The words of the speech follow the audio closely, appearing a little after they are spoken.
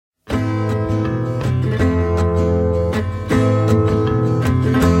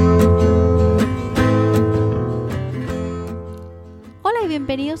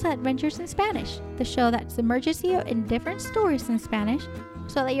Bienvenidos a Adventures in Spanish, the show that submerges you in different stories in Spanish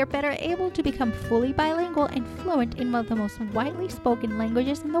so that you're better able to become fully bilingual and fluent in one of the most widely spoken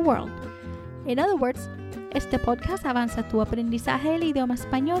languages in the world. In other words, este podcast avanza tu aprendizaje del idioma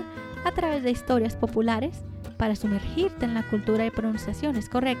español a través de historias populares para sumergirte en la cultura y pronunciaciones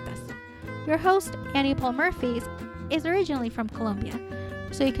correctas. Your host, Annie Paul Murphy, is originally from Colombia,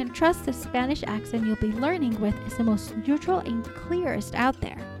 so you can trust the Spanish accent you'll be learning with is the most neutral and clearest out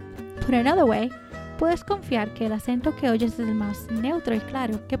there. Put another way, puedes confiar que el acento que oyes es el más neutro y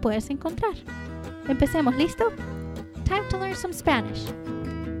claro que puedes encontrar. Empecemos, ¿listo? Time to learn some Spanish.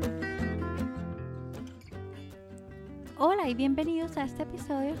 Hola y bienvenidos a este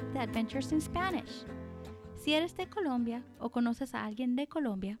episodio de Adventures in Spanish. Si eres de Colombia o conoces a alguien de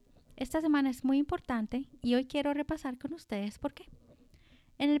Colombia, esta semana es muy importante y hoy quiero repasar con ustedes por qué.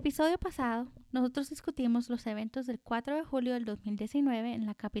 En el episodio pasado, nosotros discutimos los eventos del 4 de julio del 2019 en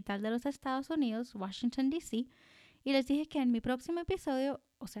la capital de los Estados Unidos, Washington, D.C., y les dije que en mi próximo episodio,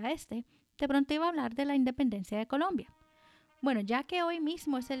 o sea de pronto iba a hablar de la independencia de Colombia. Bueno, ya que hoy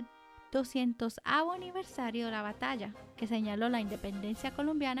mismo es el 200º aniversario de la batalla que señaló la independencia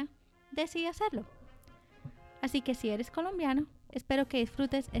colombiana, decidí hacerlo. Así que si eres colombiano, espero que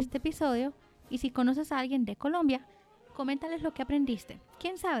disfrutes este episodio y si conoces a alguien de Colombia, coméntales lo que aprendiste.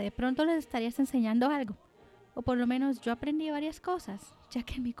 Quién sabe, de pronto les estarías enseñando algo. O por lo menos yo aprendí varias cosas, ya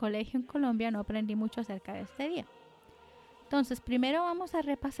que en mi colegio en Colombia no aprendí mucho acerca de este día. Entonces, primero vamos a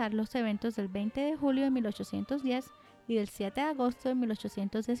repasar los eventos del 20 de julio de 1810 y del 7 de agosto de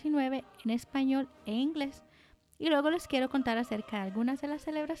 1819 en español e inglés. Y luego les quiero contar acerca de algunas de las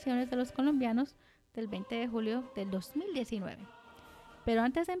celebraciones de los colombianos del 20 de julio del 2019. Pero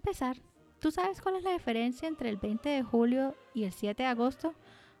antes de empezar, ¿tú sabes cuál es la diferencia entre el 20 de julio y el 7 de agosto?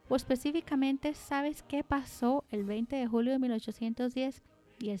 O específicamente, ¿sabes qué pasó el 20 de julio de 1810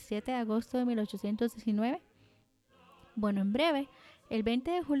 y el 7 de agosto de 1819? Bueno, en breve, el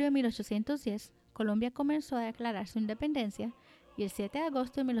 20 de julio de 1810, Colombia comenzó a declarar su independencia y el 7 de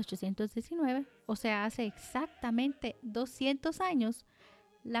agosto de 1819, o sea, hace exactamente 200 años,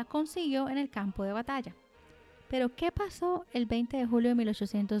 la consiguió en el campo de batalla. Pero, ¿qué pasó el 20 de julio de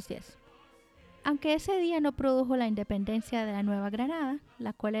 1810? Aunque ese día no produjo la independencia de la Nueva Granada,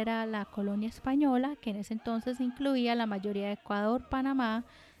 la cual era la colonia española que en ese entonces incluía la mayoría de Ecuador, Panamá,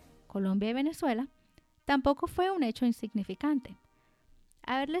 Colombia y Venezuela, tampoco fue un hecho insignificante.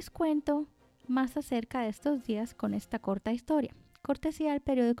 A ver, les cuento más acerca de estos días con esta corta historia, cortesía del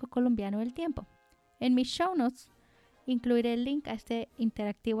periódico colombiano El Tiempo. En mis show notes incluiré el link a este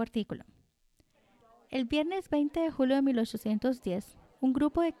interactivo artículo. El viernes 20 de julio de 1810, un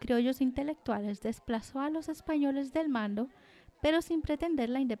grupo de criollos intelectuales desplazó a los españoles del mando, pero sin pretender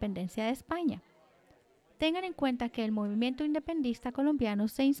la independencia de España. Tengan en cuenta que el movimiento independentista colombiano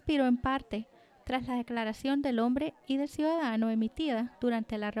se inspiró en parte tras la Declaración del Hombre y del Ciudadano emitida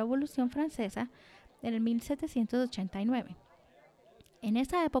durante la Revolución Francesa en el 1789. En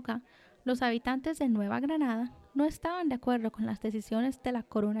esa época, los habitantes de Nueva Granada no estaban de acuerdo con las decisiones de la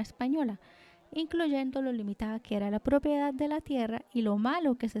corona española, incluyendo lo limitada que era la propiedad de la tierra y lo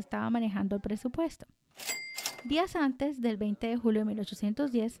malo que se estaba manejando el presupuesto. Días antes del 20 de julio de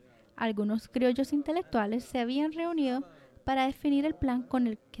 1810, algunos criollos intelectuales se habían reunido para definir el plan con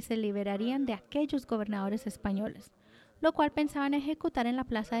el que se liberarían de aquellos gobernadores españoles, lo cual pensaban ejecutar en la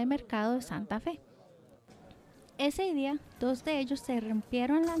plaza de mercado de Santa Fe. Ese día, dos de ellos se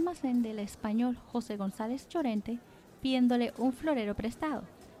rompieron el almacén del español José González Llorente pidiéndole un florero prestado.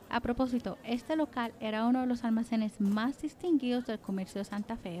 A propósito, este local era uno de los almacenes más distinguidos del comercio de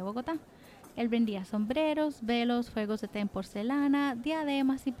Santa Fe de Bogotá. Él vendía sombreros, velos, fuegos de té en porcelana,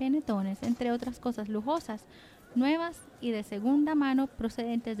 diademas y penetones, entre otras cosas lujosas, nuevas y de segunda mano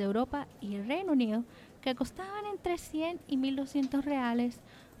procedentes de Europa y el Reino Unido, que costaban entre 100 y 1.200 reales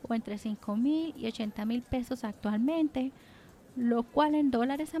o entre 5.000 y 80.000 pesos actualmente, lo cual en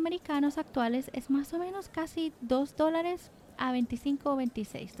dólares americanos actuales es más o menos casi $2 a 25 o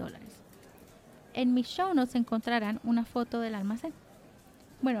 26 dólares. En mis show notes encontrarán una foto del almacén.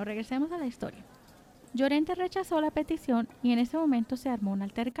 Bueno, regresemos a la historia. Llorente rechazó la petición y en ese momento se armó un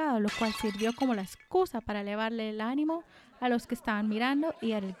altercado, lo cual sirvió como la excusa para elevarle el ánimo a los que estaban mirando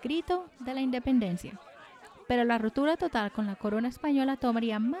y dar el grito de la independencia. Pero la ruptura total con la corona española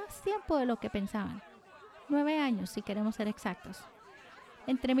tomaría más tiempo de lo que pensaban. 9 años, si queremos ser exactos.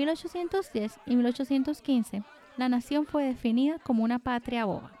 Entre 1810 y 1815, la nación fue definida como una patria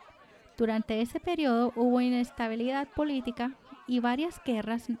boba. Durante ese periodo hubo inestabilidad política y varias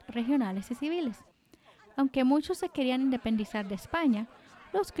guerras regionales y civiles. Aunque muchos se querían independizar de España,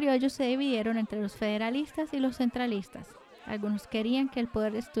 los criollos se dividieron entre los federalistas y los centralistas. Algunos querían que el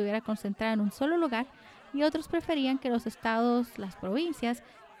poder estuviera concentrado en un solo lugar y otros preferían que los estados, las provincias,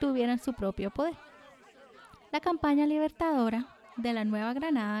 tuvieran su propio poder. La campaña libertadora de la Nueva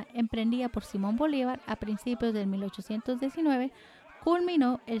Granada, emprendida por Simón Bolívar a principios del 1819,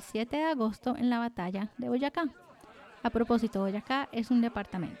 culminó el 7 de agosto en la batalla de Boyacá. A propósito, Boyacá es un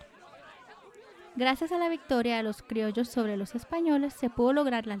departamento. Gracias a la victoria de los criollos sobre los españoles, se pudo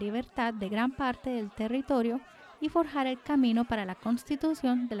lograr la libertad de gran parte del territorio y forjar el camino para la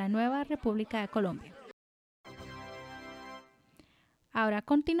constitución de la nueva República de Colombia. Ahora, a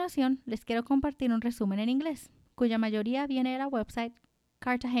continuación, les quiero compartir un resumen en inglés, cuya mayoría viene de la website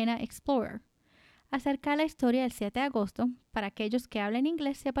Cartagena Explorer, acerca de la historia del 7 de agosto, para aquellos que hablen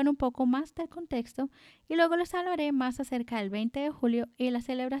inglés sepan un poco más del contexto, y luego les hablaré más acerca del 20 de julio y las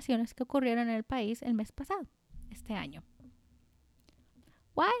celebraciones que ocurrieron en el país el mes pasado, este año.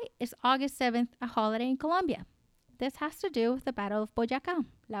 Why is August 7th a holiday in Colombia? This has to do with the Battle of Boyacá,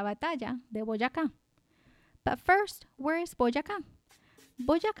 la batalla de Boyacá. But first, where is Boyacá?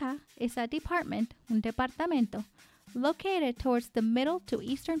 Boyacá is a department, un departamento, located towards the middle to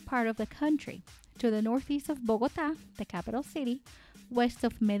eastern part of the country, to the northeast of Bogotá, the capital city, west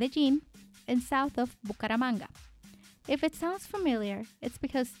of Medellín, and south of Bucaramanga. If it sounds familiar, it's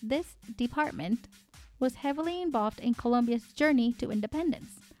because this department was heavily involved in Colombia's journey to independence.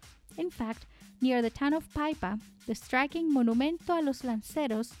 In fact, near the town of Paipa, the striking Monumento a los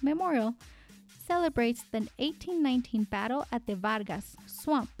Lanceros memorial celebrates the 1819 battle at the Vargas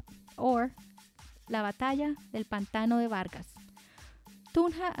Swamp, or La Batalla del Pantano de Vargas.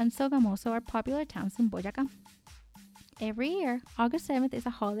 Tunja and Sogamoso are popular towns in Boyacá. Every year, August 7th is a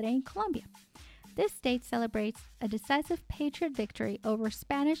holiday in Colombia. This date celebrates a decisive patriot victory over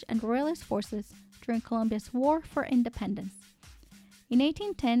Spanish and Royalist forces during Colombia's war for independence. In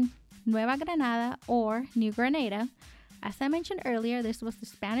 1810, Nueva Granada, or New Granada, as I mentioned earlier, this was the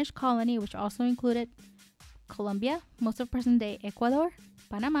Spanish colony which also included Colombia, most of present-day Ecuador,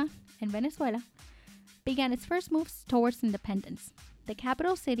 Panama, and Venezuela, began its first moves towards independence. The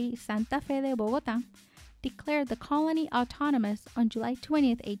capital city, Santa Fe de Bogotá, declared the colony autonomous on July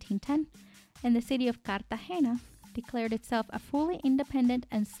 20th, 1810, and the city of Cartagena declared itself a fully independent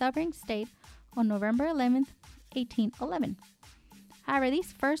and sovereign state on November 11th, 1811. However,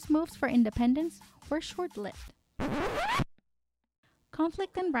 these first moves for independence were short-lived.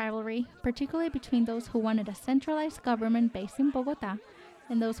 Conflict and rivalry, particularly between those who wanted a centralized government based in Bogotá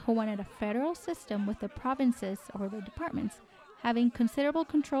and those who wanted a federal system with the provinces or the departments having considerable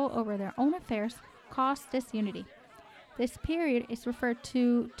control over their own affairs, caused disunity. This period is referred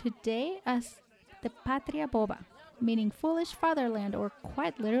to today as the Patria Boba, meaning foolish fatherland or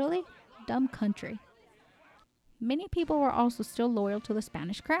quite literally, dumb country. Many people were also still loyal to the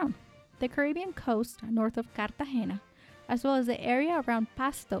Spanish crown. The Caribbean coast north of Cartagena, as well as the area around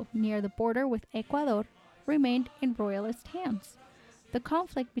Pasto near the border with Ecuador, remained in royalist hands. The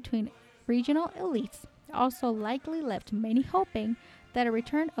conflict between regional elites also likely left many hoping that a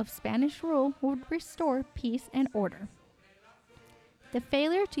return of Spanish rule would restore peace and order. The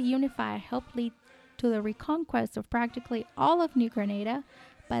failure to unify helped lead to the reconquest of practically all of New Granada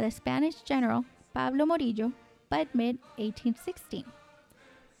by the Spanish general Pablo Morillo by mid-1816.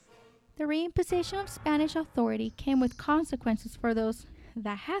 The reimposition of Spanish authority came with consequences for those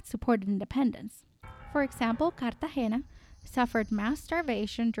that had supported independence. For example, Cartagena suffered mass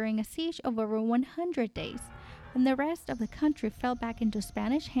starvation during a siege of over 100 days, and the rest of the country fell back into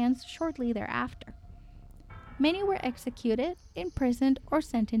Spanish hands shortly thereafter. Many were executed, imprisoned, or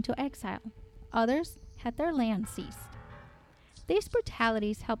sent into exile. Others had their land seized. These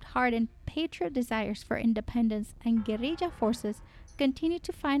brutalities helped harden patriot desires for independence, and guerrilla forces continued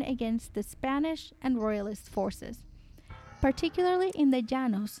to fight against the Spanish and Royalist forces. Particularly in the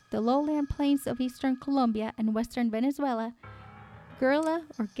llanos, the lowland plains of eastern Colombia and western Venezuela, guerrilla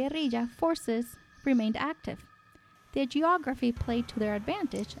or guerrilla forces remained active. The geography played to their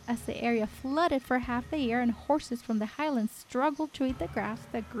advantage as the area flooded for half the year and horses from the highlands struggled to eat the grass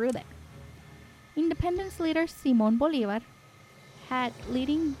that grew there. Independence leader Simón Bolívar had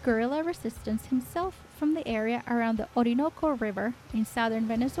leading guerrilla resistance himself from the area around the Orinoco River in southern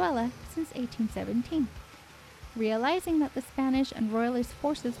Venezuela since 1817. Realizing that the Spanish and Royalist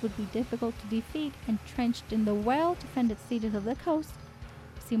forces would be difficult to defeat entrenched in the well-defended cities of the coast,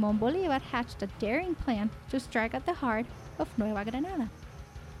 Simón Bolívar hatched a daring plan to strike at the heart of Nueva Granada.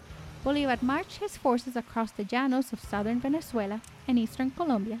 Bolívar marched his forces across the llanos of southern Venezuela and eastern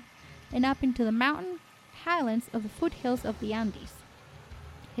Colombia and up into the mountain highlands of the foothills of the Andes.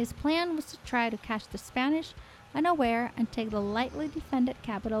 His plan was to try to catch the Spanish unaware and take the lightly defended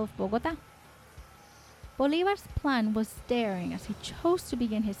capital of Bogotá. Bolivar's plan was daring as he chose to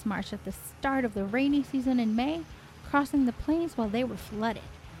begin his march at the start of the rainy season in May, crossing the plains while they were flooded.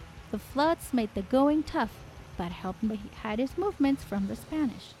 The floods made the going tough, but helped hide his movements from the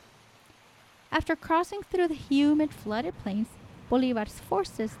Spanish. After crossing through the humid, flooded plains, Bolivar's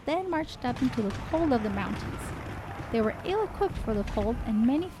forces then marched up into the cold of the mountains. They were ill-equipped for the cold, and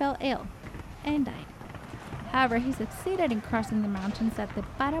many fell ill and died. However, he succeeded in crossing the mountains at the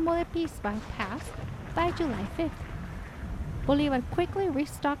Páramo de Pisba Pass by July 5th. Bolivar quickly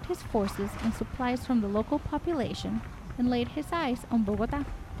restocked his forces and supplies from the local population and laid his eyes on Bogotá.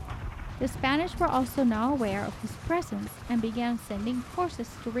 The Spanish were also now aware of his presence and began sending forces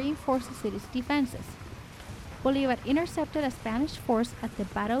to reinforce the city's defenses. Bolivar intercepted a Spanish force at the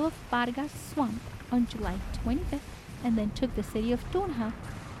Battle of Vargas Swamp on July 25th and then took the city of Tunja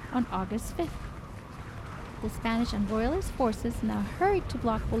on August 5th. The Spanish and Royalist forces now hurried to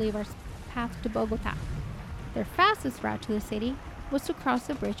block Bolivar's path to Bogotá. Their fastest route to the city was to cross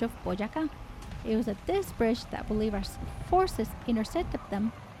the bridge of Boyacá. It was at this bridge that Bolivar's forces intercepted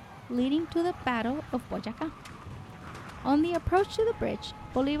them, leading to the Battle of Boyacá. On the approach to the bridge,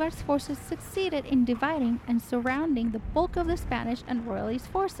 Bolivar's forces succeeded in dividing and surrounding the bulk of the Spanish and Royalist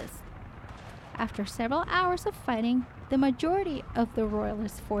forces. After several hours of fighting, the majority of the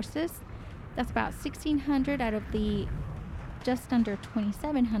Royalist forces, that's about 1,600 out of the just under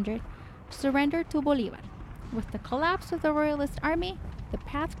 2,700, surrendered to Bolivar. With the collapse of the Royalist army, the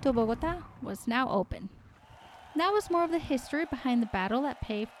path to Bogotá was now open. That was more of the history behind the battle that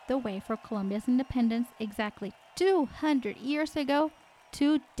paved the way for Colombia's independence exactly 200 years ago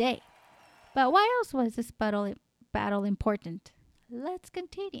today. But why else was this battle important? Let's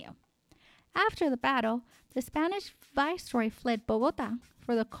continue. After the battle, the Spanish viceroy fled Bogotá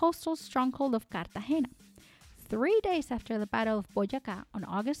for the coastal stronghold of Cartagena. 3 days after the Battle of Boyacá on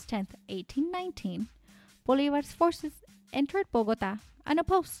August 10, 1819, Bolivar's forces entered Bogotá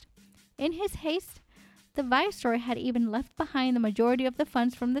unopposed. In his haste, the viceroy had even left behind the majority of the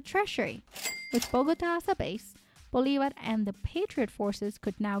funds from the treasury. With Bogotá as a base, Bolivar and the patriot forces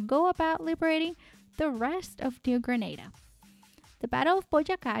could now go about liberating the rest of New Granada. The Battle of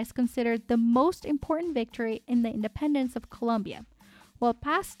Boyacá is considered the most important victory in the independence of Colombia. While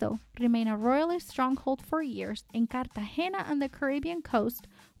Pasto remained a royalist stronghold for years, and Cartagena on the Caribbean coast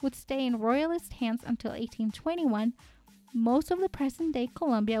would stay in royalist hands until 1821, most of the present-day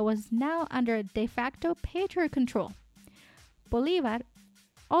Colombia was now under de facto patriot control. Bolivar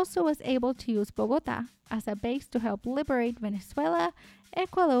also was able to use Bogotá as a base to help liberate Venezuela,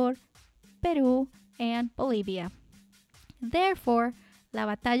 Ecuador, Peru, and Bolivia. Therefore, La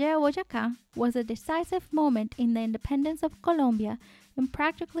Batalla de Boyacá was a decisive moment in the independence of Colombia and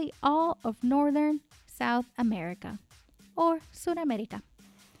practically all of northern South America, or Sudamerica.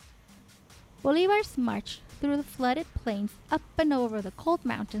 Bolivar's march through the flooded plains up and over the cold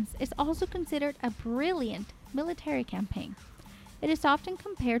mountains is also considered a brilliant military campaign. It is often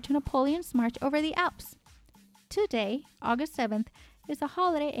compared to Napoleon's march over the Alps. Today, August 7th, is a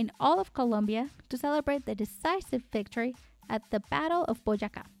holiday in all of Colombia to celebrate the decisive victory at the Battle of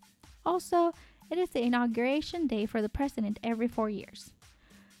Boyacá. Also, it is the inauguration day for the president every 4 years.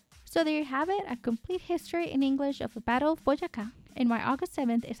 So there you have it, a complete history in English of the Battle of Boyacá and why August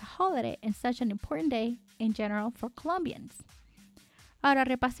 7th is a holiday and such an important day in general for Colombians. Ahora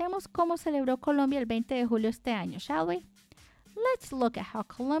repasemos cómo celebró Colombia el 20 de julio este año, shall we? Let's look at how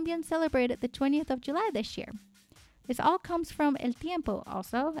Colombians celebrated the 20th of July this year. This all comes from El Tiempo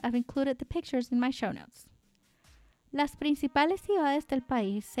also. I've included the pictures in my show notes. Las principales ciudades del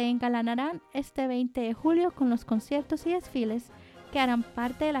país se engalanarán este 20 de julio con los conciertos y desfiles que harán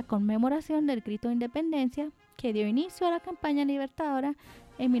parte de la conmemoración del Grito de Independencia que dio inicio a la campaña libertadora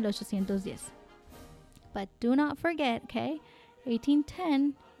en 1810. But do not forget, okay,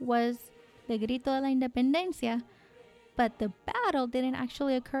 1810 was the Grito de la Independencia, but the battle didn't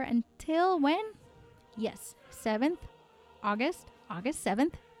actually occur until when? Yes, August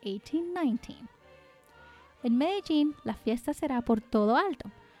 7th, 1819. En Medellín, la fiesta será por todo alto.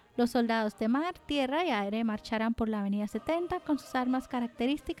 Los soldados de mar, tierra y aire marcharán por la Avenida 70 con sus armas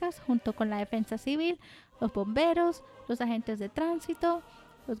características junto con la defensa civil, los bomberos, los agentes de tránsito,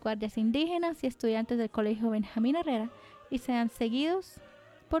 los guardias indígenas y estudiantes del Colegio Benjamín Herrera y serán seguidos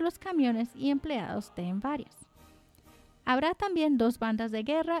por los camiones y empleados de Envarias. Habrá también 2 bandas de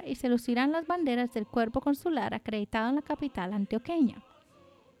guerra y se lucirán las banderas del cuerpo consular acreditado en la capital antioqueña.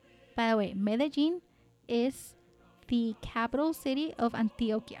 By the way, Medellín is the capital city of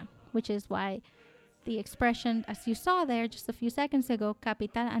Antioquia, which is why the expression, as you saw there just a few seconds ago,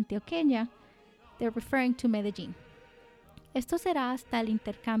 capital antioqueña, they're referring to Medellín. Esto será hasta el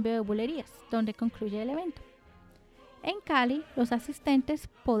intercambio de bulerías, donde concluye el evento. En Cali, los asistentes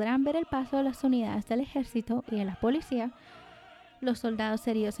podrán ver el paso de las unidades del ejército y de la policía, los soldados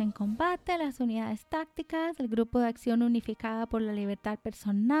heridos en combate, las unidades tácticas, el Grupo de Acción Unificada por la Libertad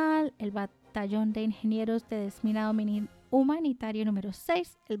Personal, el Batallón de Ingenieros de Desminado Humanitario número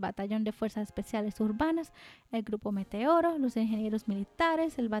 6, el Batallón de Fuerzas Especiales Urbanas, el Grupo Meteoro, los ingenieros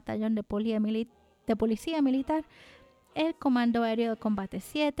militares, el Batallón de Policía Militar, el Comando Aéreo de Combate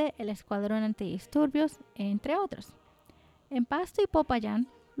 7, el Escuadrón Antidisturbios, entre otros. En Pasto y Popayán,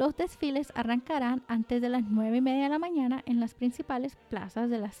 los desfiles arrancarán antes de las 9:30 de la mañana en las principales plazas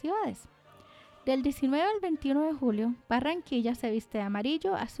de las ciudades. Del 19 al 21 de julio, Barranquilla se viste de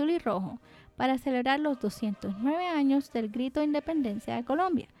amarillo, azul y rojo para celebrar los 209 años del Grito de Independencia de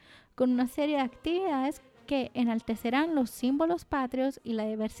Colombia, con una serie de actividades que enaltecerán los símbolos patrios y la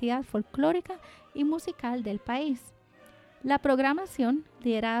diversidad folclórica y musical del país. La programación,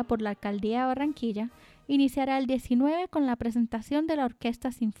 liderada por la Alcaldía de Barranquilla, iniciará el 19 con la presentación de la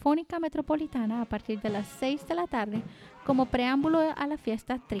Orquesta Sinfónica Metropolitana a partir de las 6 de la tarde como preámbulo a la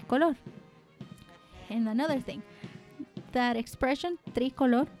fiesta tricolor. And another thing, that expression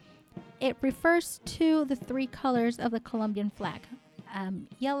tricolor, it refers to the three colors of the Colombian flag,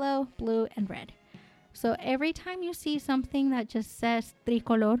 yellow, blue, and red. So every time you see something that just says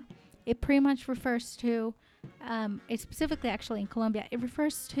tricolor, it pretty much refers to, it's specifically actually in Colombia, it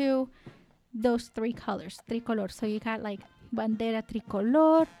refers to those three colors, tricolor. So you got like bandera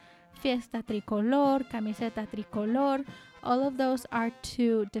tricolor, fiesta tricolor, camiseta tricolor. All of those are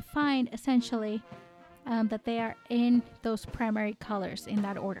to define essentially that they are in those primary colors in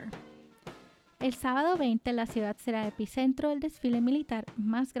that order. El sábado 20 la ciudad será epicentro del desfile militar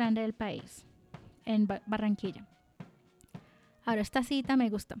más grande del país, en Barranquilla. Ahora esta cita me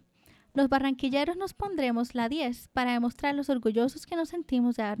gusta. Los barranquilleros nos pondremos la 10 para demostrar los orgullosos que nos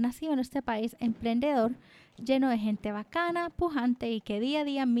sentimos de haber nacido en este país emprendedor, lleno de gente bacana, pujante y que día a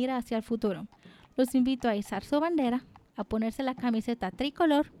día mira hacia el futuro. Los invito a izar su bandera, a ponerse la camiseta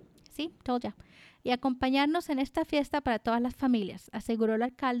tricolor, sí, told ya, y acompañarnos en esta fiesta para todas las familias, aseguró el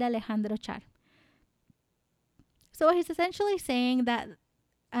alcalde Alejandro Char. So he's essentially saying that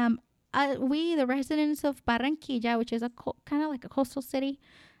we, the residents of Barranquilla, which is a kind of like a coastal city,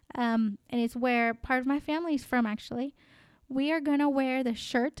 and it's where part of my family is from actually, we are going to wear the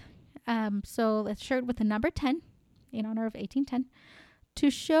shirt, so the shirt with the number 10, in honor of 1810, to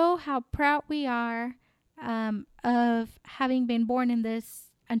show how proud we are of having been born in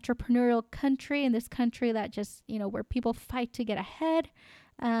this entrepreneurial country, in this country that just, where people fight to get ahead,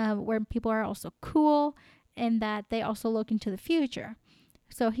 where people are also cool, and that they also look into the future.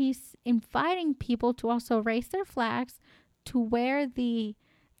 So he's inviting people to also raise their flags, to wear the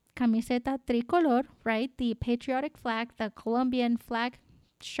camiseta tricolor, right? The patriotic flag, the Colombian flag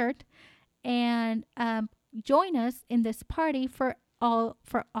shirt, and join us in this party for all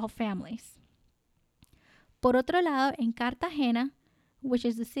families. Por otro lado, en Cartagena, which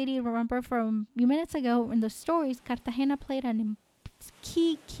is the city, remember from a few minutes ago in the stories, Cartagena played a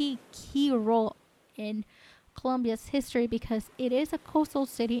key role in Colombia's history because it is a coastal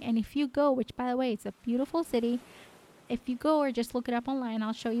city, and if you go, which by the way, it's a beautiful city, if you go or just look it up online,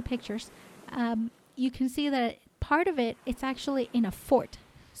 I'll show you pictures, you can see that part of it, it's actually in a fort.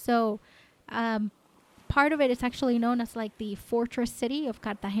 So part of it is actually known as like the fortress city of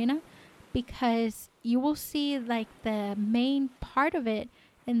Cartagena, because you will see like the main part of it,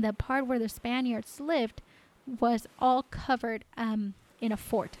 and the part where the Spaniards lived was all covered in a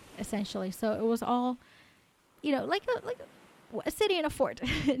fort, essentially. So it was all, like a city in a fort.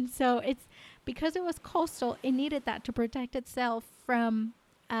 And so it's because it was coastal, it needed that to protect itself from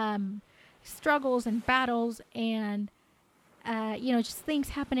struggles and battles and just things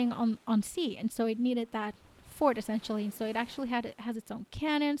happening on sea. And so it needed that fort essentially. And so it actually has its own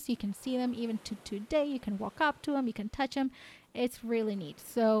cannons. You can see them even to today. You can walk up to them, you can touch them. It's really neat.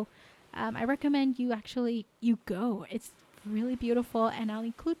 So I recommend you go. It's really beautiful, and I'll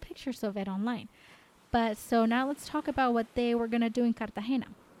include pictures of it online. But so now let's talk about what they were going to do in Cartagena.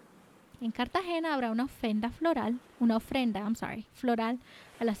 En Cartagena habrá una ofrenda floral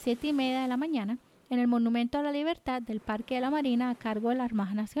a las 7:30 de la mañana en el Monumento a la Libertad del Parque de la Marina a cargo de la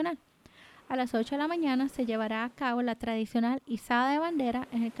Armada Nacional. A las 8 de la mañana se llevará a cabo la tradicional izada de bandera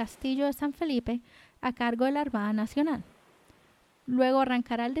en el Castillo de San Felipe a cargo de la Armada Nacional. Luego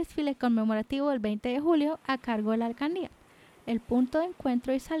arrancará el desfile conmemorativo del 20 de julio a cargo de la Alcaldía. El punto de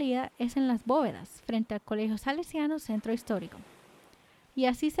encuentro y salida es en las bóvedas, frente al Colegio Salesiano Centro Histórico. Y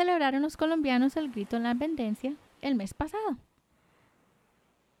así celebraron los colombianos el Grito de la Independencia el mes pasado.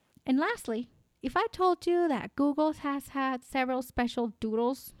 And lastly, if I told you that Google has had several special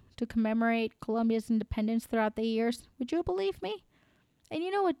doodles to commemorate Colombia's independence throughout the years, would you believe me? And you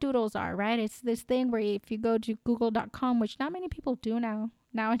know what doodles are, right? It's this thing where if you go to google.com, which not many people do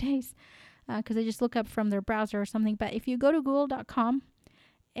nowadays, because they just look up from their browser or something. But if you go to google.com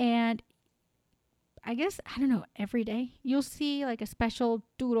and I guess, I don't know, every day, you'll see like a special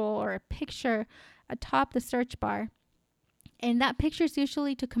doodle or a picture atop the search bar. And that picture is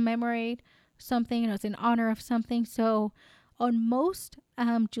usually to commemorate something, it's in honor of something. So on most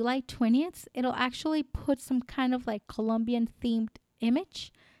July 20th, it'll actually put some kind of like Colombian themed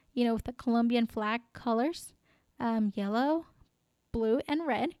image, with the Colombian flag colors, yellow, blue, and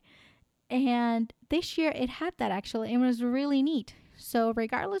red. And this year it had that actually. It was really neat. So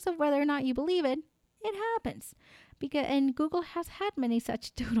regardless of whether or not you believe it, it happens. And Google has had many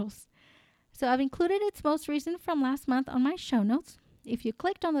such doodles. So I've included its most recent from last month on my show notes. If you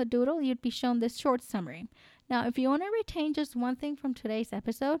clicked on the doodle, you'd be shown this short summary. Now, if you want to retain just one thing from today's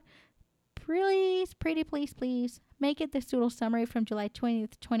episode, please, please, make it this doodle summary from July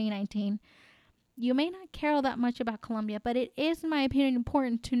 20th, 2019. You may not care all that much about Colombia, but it is, in my opinion,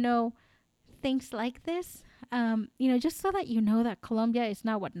 important to know things like this. Just so that you know that Colombia is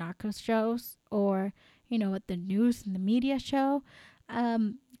not what Narcos shows or, what the news and the media show.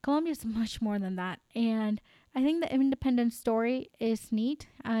 Colombia is much more than that. And I think the independence story is neat.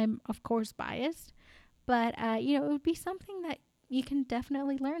 I'm, of course, biased. But, it would be something that you can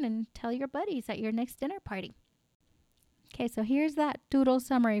definitely learn and tell your buddies at your next dinner party. Okay, so here's that doodle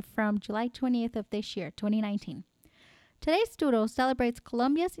summary from July 20th of this year, 2019. Today's doodle celebrates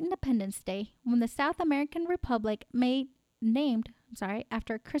Colombia's Independence Day when the South American Republic named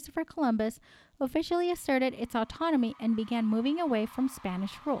after Christopher Columbus officially asserted its autonomy and began moving away from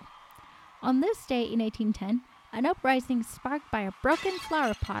Spanish rule. On this day in 1810, an uprising sparked by a broken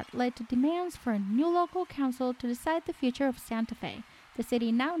flower pot led to demands for a new local council to decide the future of Santa Fe, the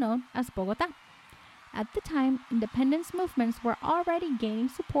city now known as Bogotá. At the time, independence movements were already gaining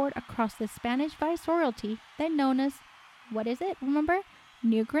support across the Spanish viceroyalty, then known as, remember?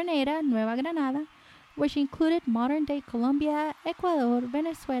 New Granada, Nueva Granada, which included modern-day Colombia, Ecuador,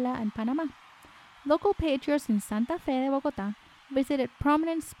 Venezuela, and Panama. Local patriots in Santa Fe de Bogotá visited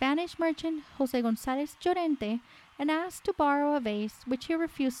prominent Spanish merchant Jose González Llorente and asked to borrow a vase, which he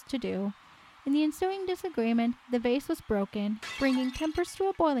refused to do. In the ensuing disagreement, the vase was broken, bringing tempers to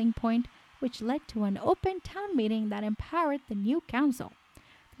a boiling point, which led to an open town meeting that empowered the new council.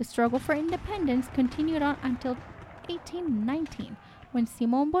 The struggle for independence continued on until 1819, when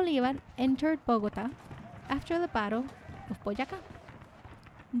Simón Bolívar entered Bogotá after the Battle of Boyacá.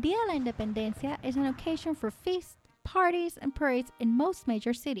 Día de la Independencia is an occasion for feasts, parties, and parades in most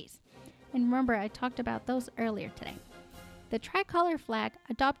major cities. And remember, I talked about those earlier today. The tricolor flag,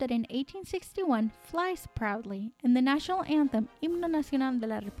 adopted in 1861, flies proudly, and the national anthem, Himno Nacional de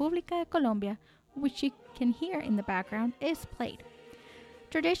la República de Colombia, which you can hear in the background, is played.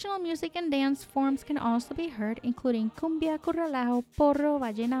 Traditional music and dance forms can also be heard, including cumbia, curralao, porro,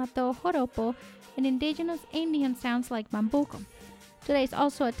 vallenato, joropo, and indigenous Indian sounds like bambuco. Today is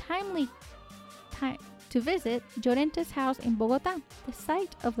also a timely time to visit Llorente's house in Bogotá, the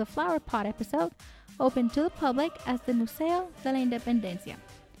site of the flower pot episode, open to the public as the Museo de la Independencia.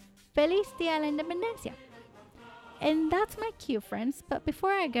 Feliz Día de la Independencia! And that's my cue, friends. But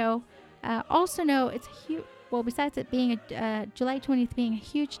before I go, also know it's huge. Well, besides it being July 20th being a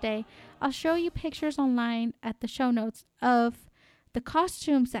huge day, I'll show you pictures online at the show notes of the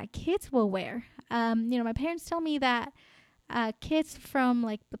costumes that kids will wear. My parents tell me that kids from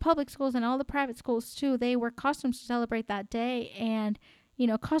like the public schools and all the private schools too, they wear costumes to celebrate that day, and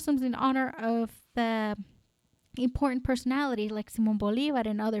costumes in honor of the important personalities like Simón Bolívar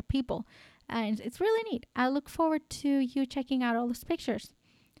and other people. And it's really neat. I look forward to you checking out all those pictures.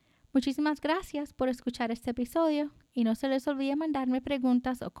 Muchísimas gracias por escuchar este episodio, y no se les olvide mandarme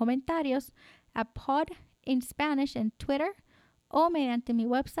preguntas o comentarios a Pod in Spanish en Twitter o mediante mi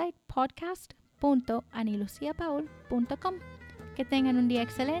website podcast.aniluciapaul.com. Que tengan un día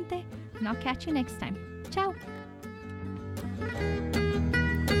excelente, and I'll catch you next time. Chao.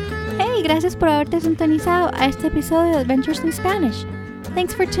 Hey, gracias por haberte sintonizado a este episodio de Adventures in Spanish.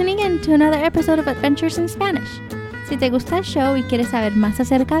 Thanks for tuning in to another episode of Adventures in Spanish. Si te gusta el show y quieres saber más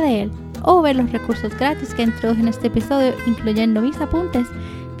acerca de él o ver los recursos gratis que introduje en este episodio, incluyendo mis apuntes,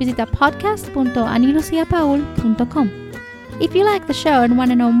 visita podcast.aniluciapaul.com. If you like the show and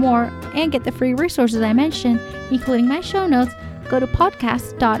want to know more and get the free resources I mentioned, including my show notes, go to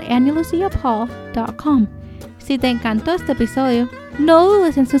podcast.aniluciapaul.com. Si te encantó este episodio, no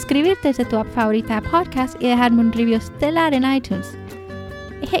dudes en suscribirte desde tu app favorita de podcast y dejarme un review estelar en iTunes.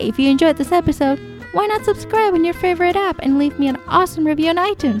 Hey, if you enjoyed this episode, why not subscribe in your favorite app and leave me an awesome review on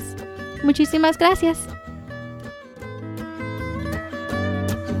iTunes? Muchísimas gracias.